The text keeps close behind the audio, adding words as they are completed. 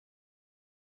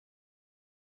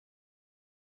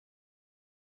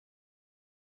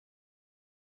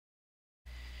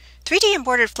3D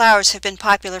embroidered flowers have been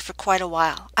popular for quite a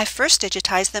while. I first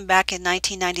digitized them back in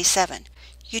 1997.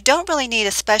 You don't really need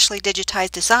a specially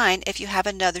digitized design if you have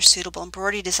another suitable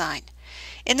embroidery design.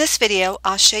 In this video,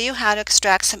 I'll show you how to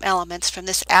extract some elements from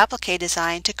this applique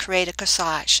design to create a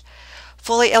corsage.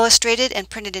 Fully illustrated and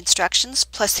printed instructions,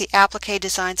 plus the applique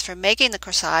designs for making the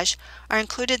corsage, are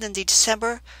included in the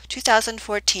December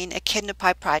 2014 Echidna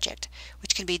PIE project,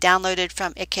 which can be downloaded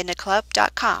from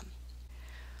echidnaclub.com.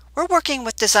 We're working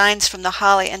with designs from the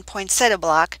holly and poinsettia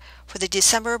block for the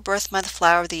December birth month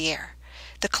flower of the year.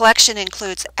 The collection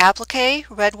includes applique,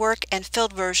 redwork, and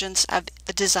filled versions of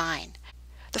the design.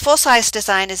 The full-size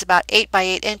design is about 8 by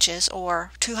 8 inches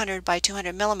or 200 by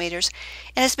 200 millimeters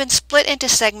and has been split into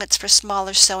segments for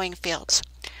smaller sewing fields.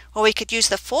 While we could use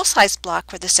the full-size block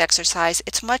for this exercise,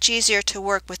 it's much easier to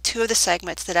work with two of the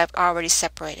segments that I've already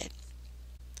separated.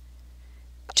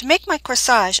 To make my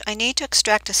corsage, I need to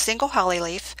extract a single holly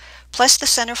leaf plus the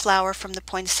center flower from the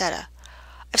poinsettia.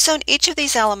 I've sewn each of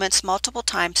these elements multiple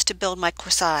times to build my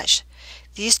corsage.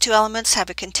 These two elements have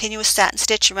a continuous satin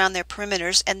stitch around their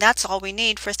perimeters, and that's all we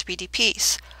need for a 3D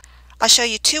piece. I'll show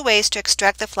you two ways to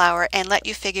extract the flower and let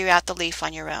you figure out the leaf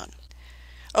on your own.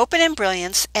 Open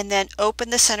Embrilliance and then open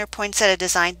the center poinsettia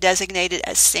design designated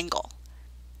as single.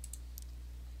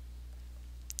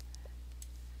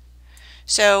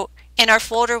 So in our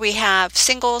folder we have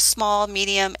single, small,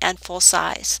 medium, and full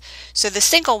size. So the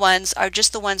single ones are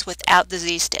just the ones without the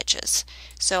Z stitches.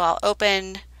 So I'll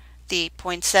open the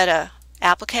poinsettia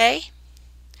applique,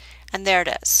 and there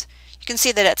it is. You can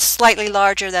see that it's slightly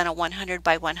larger than a 100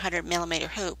 by 100 millimeter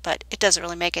hoop, but it doesn't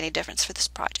really make any difference for this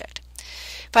project.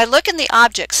 If I look in the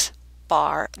objects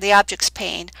bar, the objects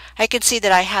pane, I can see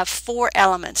that I have 4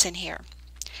 elements in here.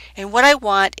 And what I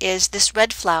want is this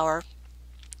red flower,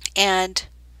 and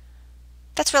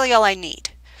that's really all I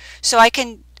need. So I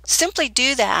can simply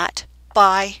do that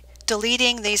by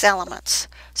deleting these elements.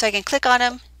 So I can click on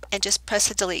them and just press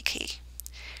the delete key.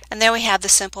 And there we have the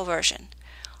simple version.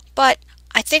 But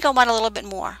I think I want a little bit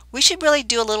more. We should really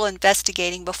do a little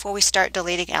investigating before we start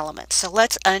deleting elements. So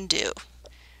let's undo.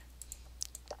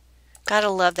 Gotta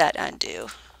love that undo.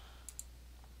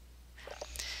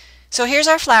 So here's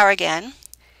our flower again.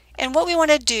 And what we want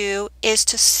to do is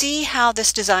to see how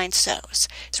this design sews.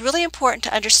 It's really important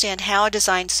to understand how a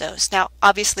design sews. Now,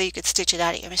 obviously you could stitch it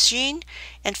out at your machine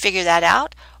and figure that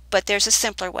out, but there's a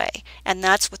simpler way, and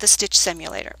that's with the stitch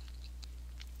simulator.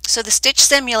 So the stitch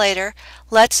simulator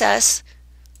lets us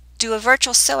do a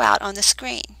virtual sew out on the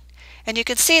screen. And you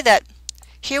can see that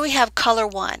here we have color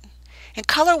 1. And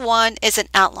color 1 is an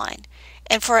outline.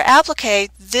 And for our applique,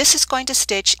 this is going to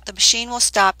stitch, the machine will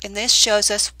stop, and this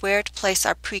shows us where to place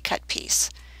our pre-cut piece.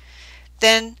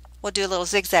 Then we'll do a little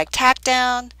zigzag tack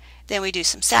down, then we do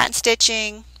some satin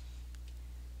stitching,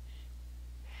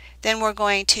 then we're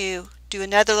going to do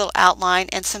another little outline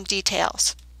and some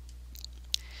details.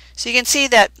 So you can see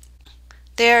that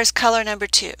there's color number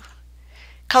 2.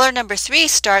 Color number 3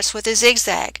 starts with a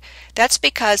zigzag. That's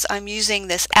because I'm using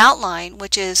this outline,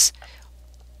 which is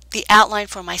the outline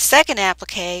for my second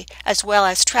applique, as well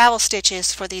as travel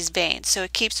stitches for these veins. So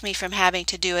it keeps me from having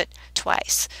to do it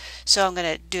twice. So I'm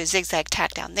going to do a zigzag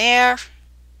tack down there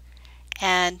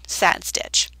and satin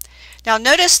stitch. Now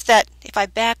notice that if I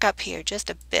back up here just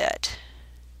a bit,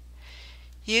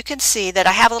 you can see that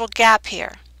I have a little gap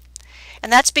here.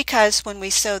 And that's because when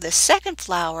we sew the second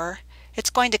flower, it's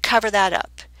going to cover that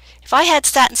up. If I had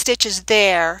satin stitches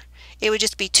there, it would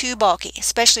just be too bulky,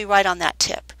 especially right on that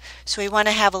tip. So we want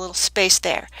to have a little space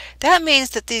there. That means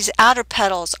that these outer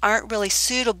petals aren't really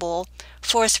suitable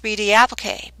for a 3D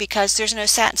applique because there's no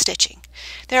satin stitching.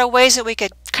 There are ways that we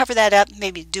could cover that up,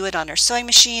 maybe do it on our sewing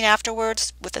machine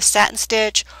afterwards with a satin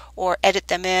stitch or edit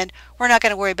them in. We're not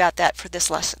going to worry about that for this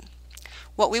lesson.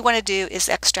 What we want to do is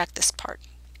extract this part.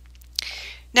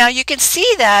 Now you can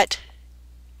see that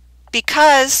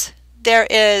because there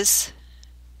is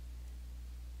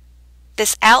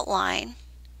this outline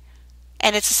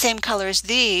and it's the same color as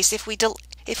these, if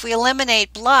we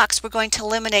eliminate blocks, we're going to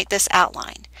eliminate this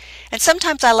outline. And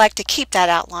sometimes I like to keep that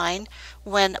outline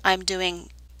when I'm doing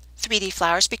 3D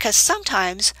flowers because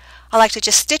sometimes I like to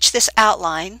just stitch this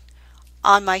outline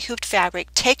on my hooped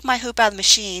fabric, take my hoop out of the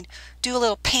machine, do a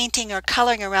little painting or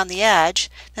coloring around the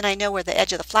edge, then I know where the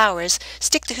edge of the flower is,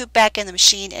 stick the hoop back in the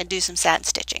machine and do some satin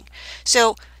stitching.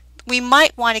 So we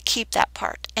might want to keep that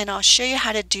part, and I'll show you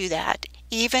how to do that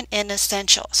even in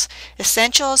Essentials.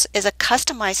 Essentials is a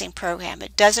customizing program.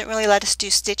 It doesn't really let us do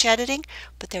stitch editing,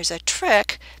 but there's a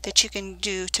trick that you can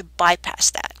do to bypass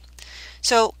that.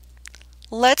 So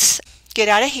let's get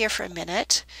out of here for a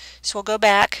minute. So we'll go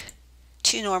back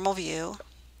to normal view.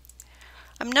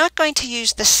 I'm not going to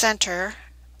use the center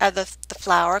of the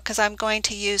flower because I'm going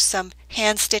to use some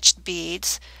hand-stitched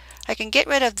beads. I can get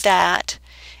rid of that,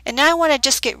 and now I want to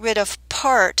just get rid of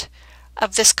part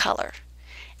of this color.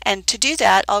 And to do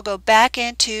that, I'll go back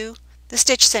into the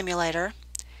stitch simulator,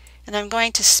 and I'm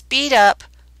going to speed up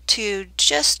to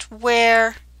just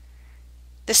where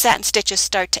the satin stitches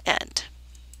start to end.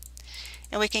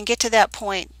 And we can get to that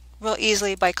point real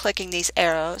easily by clicking these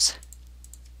arrows.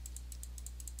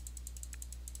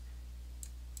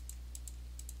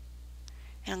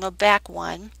 And I'll go back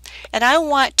one. And I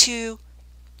want to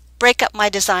break up my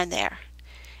design there.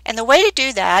 And the way to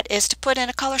do that is to put in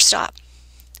a color stop.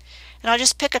 And I'll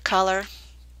just pick a color.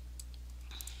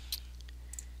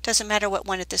 Doesn't matter what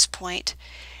one at this point.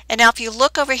 And now if you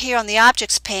look over here on the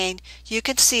objects pane, you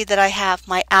can see that I have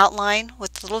my outline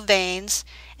with little veins,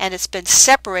 and it's been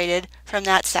separated from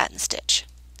that satin stitch.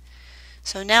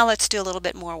 So now let's do a little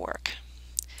bit more work.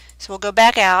 So we'll go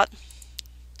back out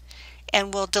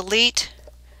and we'll delete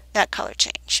that color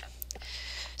change.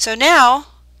 So now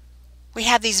we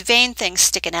have these vein things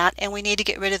sticking out and we need to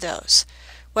get rid of those.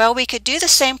 Well, we could do the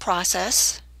same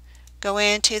process. Go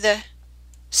into the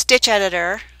stitch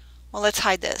editor. Well, let's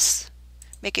hide this.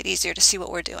 Make it easier to see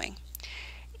what we're doing.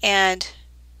 And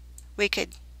we could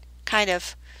kind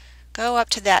of go up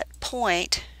to that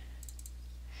point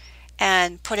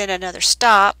and put in another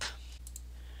stop.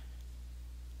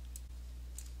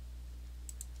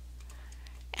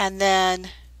 And then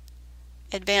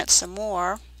advance some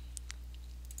more.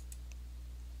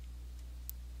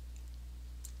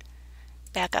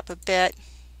 Back up a bit.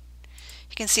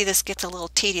 You can see this gets a little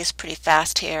tedious pretty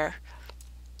fast here.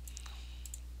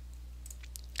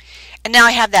 And now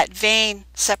I have that vein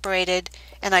separated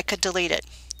and I could delete it.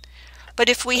 But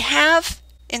if we have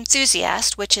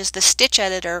Enthusiast, which is the stitch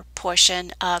editor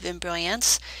portion of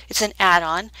Embrilliance, it's an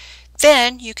add-on,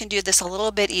 then you can do this a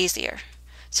little bit easier.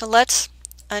 So let's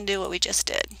undo what we just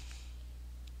did.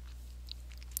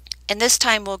 And this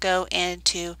time we'll go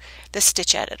into the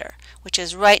stitch editor, which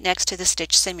is right next to the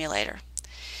stitch simulator.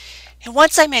 And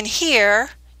once I'm in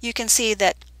here, you can see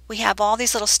that we have all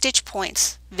these little stitch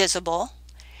points visible,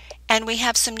 and we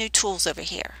have some new tools over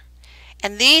here.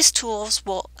 And these tools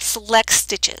will select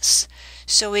stitches.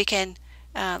 So we can,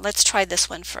 let's try this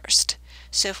one first.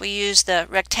 So if we use the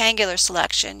rectangular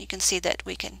selection, you can see that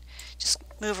we can just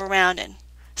move around and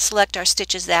select our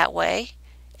stitches that way,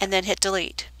 and then hit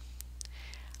delete.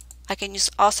 I can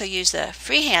also use the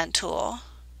freehand tool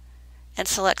and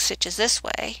select stitches this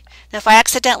way. Now if I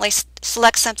accidentally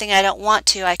select something I don't want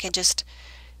to, I can just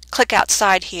click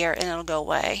outside here and it'll go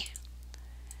away.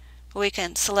 We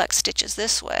can select stitches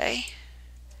this way,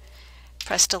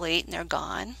 press delete, and they're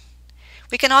gone.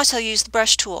 We can also use the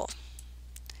brush tool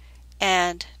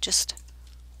and just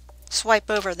swipe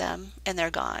over them and they're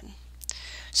gone.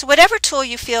 So whatever tool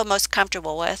you feel most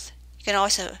comfortable with, you can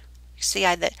also see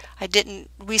that I didn't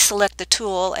reselect the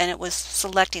tool and it was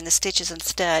selecting the stitches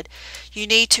instead. You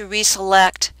need to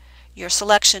reselect your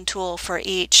selection tool for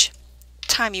each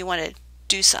time you want to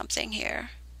do something here.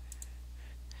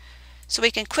 So we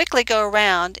can quickly go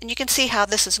around, and you can see how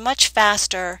this is much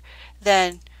faster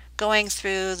than going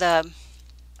through the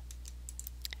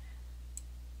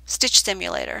stitch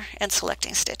simulator and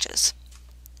selecting stitches.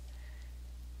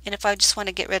 And if I just want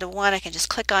to get rid of one, I can just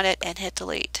click on it and hit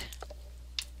delete.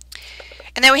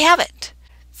 And there we have it.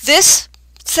 This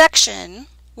section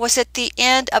was at the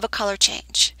end of a color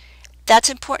change. That's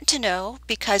important to know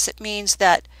because it means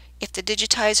that if the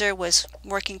digitizer was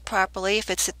working properly,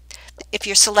 if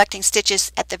you're selecting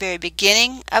stitches at the very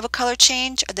beginning of a color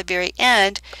change or the very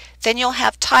end, then you'll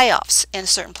have tie-offs in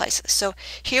certain places. So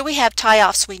here we have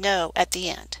tie-offs we know at the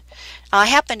end. Now, I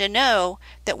happen to know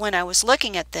that when I was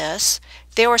looking at this,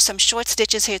 there were some short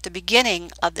stitches here at the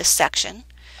beginning of this section.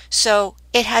 So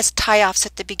it has tie-offs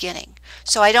at the beginning.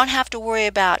 So I don't have to worry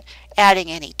about adding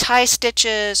any tie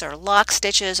stitches or lock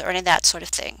stitches or any of that sort of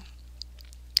thing.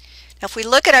 Now if we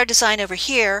look at our design over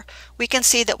here, we can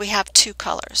see that we have two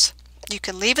colors. You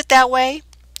can leave it that way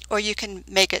or you can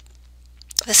make it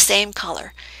the same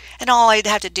color. And all I'd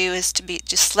have to do is to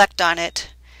just select on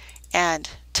it and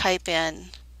type in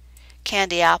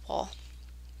Candy Apple,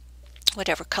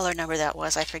 whatever color number that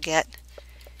was, I forget.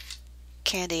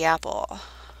 Candy Apple.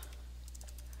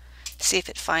 See if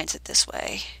it finds it this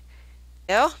way.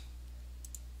 Go.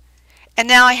 And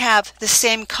now I have the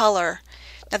same color.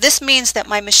 Now this means that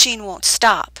my machine won't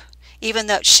stop. Even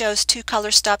though it shows two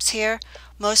color stops here,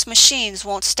 most machines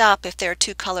won't stop if there are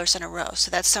two colors in a row.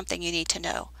 So that's something you need to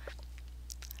know.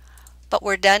 But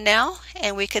we're done now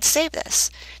and we could save this.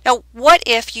 Now what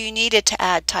if you needed to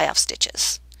add tie-off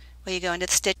stitches? Well, you go into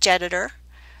the stitch editor,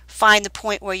 find the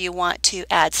point where you want to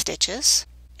add stitches,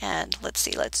 And let's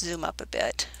see, let's zoom up a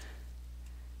bit.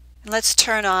 And let's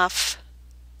turn off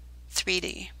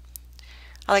 3D.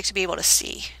 I like to be able to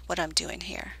see what I'm doing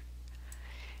here.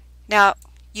 Now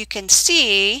you can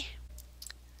see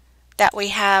that we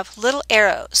have little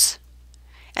arrows,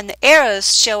 and the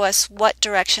arrows show us what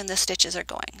direction the stitches are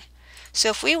going. So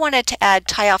if we wanted to add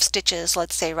tie-off stitches,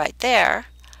 let's say right there,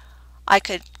 I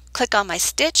could click on my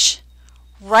stitch,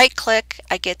 right click,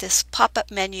 I get this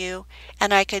pop-up menu,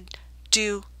 and I could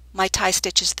do my tie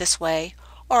stitches this way,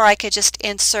 or I could just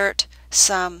insert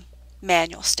some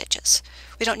manual stitches.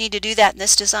 We don't need to do that in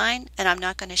this design, and I'm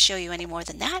not going to show you any more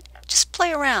than that. Just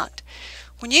play around.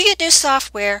 When you get new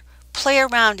software, play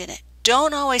around in it.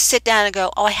 Don't always sit down and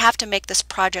go, oh, I have to make this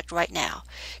project right now.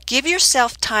 Give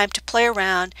yourself time to play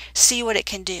around, see what it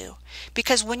can do.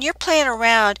 Because when you're playing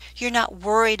around, you're not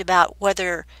worried about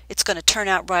whether it's going to turn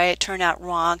out right, turn out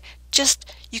wrong.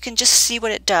 You can just see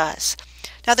what it does.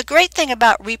 Now the great thing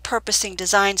about repurposing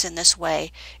designs in this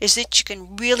way is that you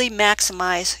can really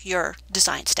maximize your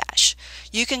design stash.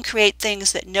 You can create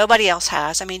things that nobody else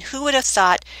has. I mean, who would have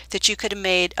thought that you could have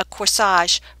made a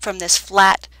corsage from this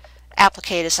flat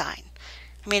applique design?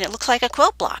 I mean, it looks like a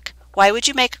quilt block. Why would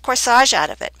you make a corsage out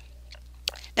of it?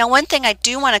 Now, one thing I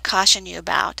do want to caution you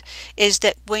about is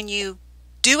that when you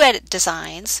do edit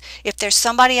designs, if there's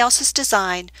somebody else's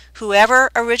design,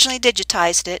 whoever originally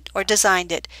digitized it or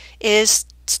designed it is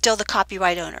still the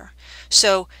copyright owner.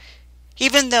 So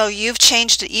even though you've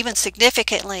changed it even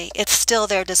significantly, it's still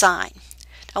their design.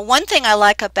 Now, one thing I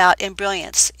like about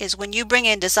Embrilliance is when you bring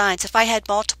in designs, if I had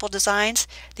multiple designs,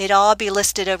 they'd all be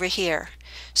listed over here.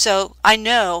 So I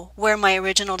know where my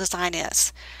original design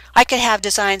is. I could have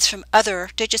designs from other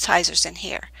digitizers in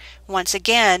here. Once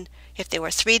again, if there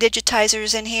were 3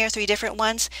 digitizers in here, 3 different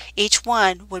ones, each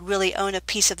one would really own a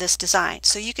piece of this design.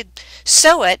 So you could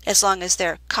sew it as long as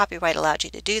their copyright allowed you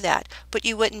to do that, but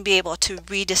you wouldn't be able to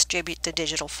redistribute the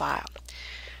digital file.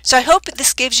 So I hope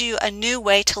this gives you a new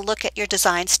way to look at your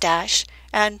design stash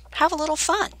and have a little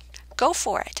fun. Go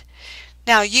for it.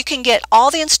 Now you can get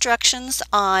all the instructions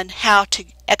on how to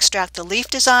extract the leaf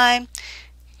design,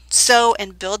 sew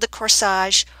and build the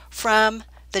corsage from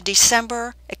the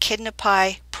December Echidna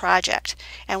PIE project.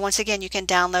 And once again, you can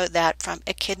download that from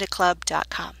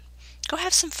echidnaclub.com. Go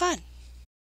have some fun.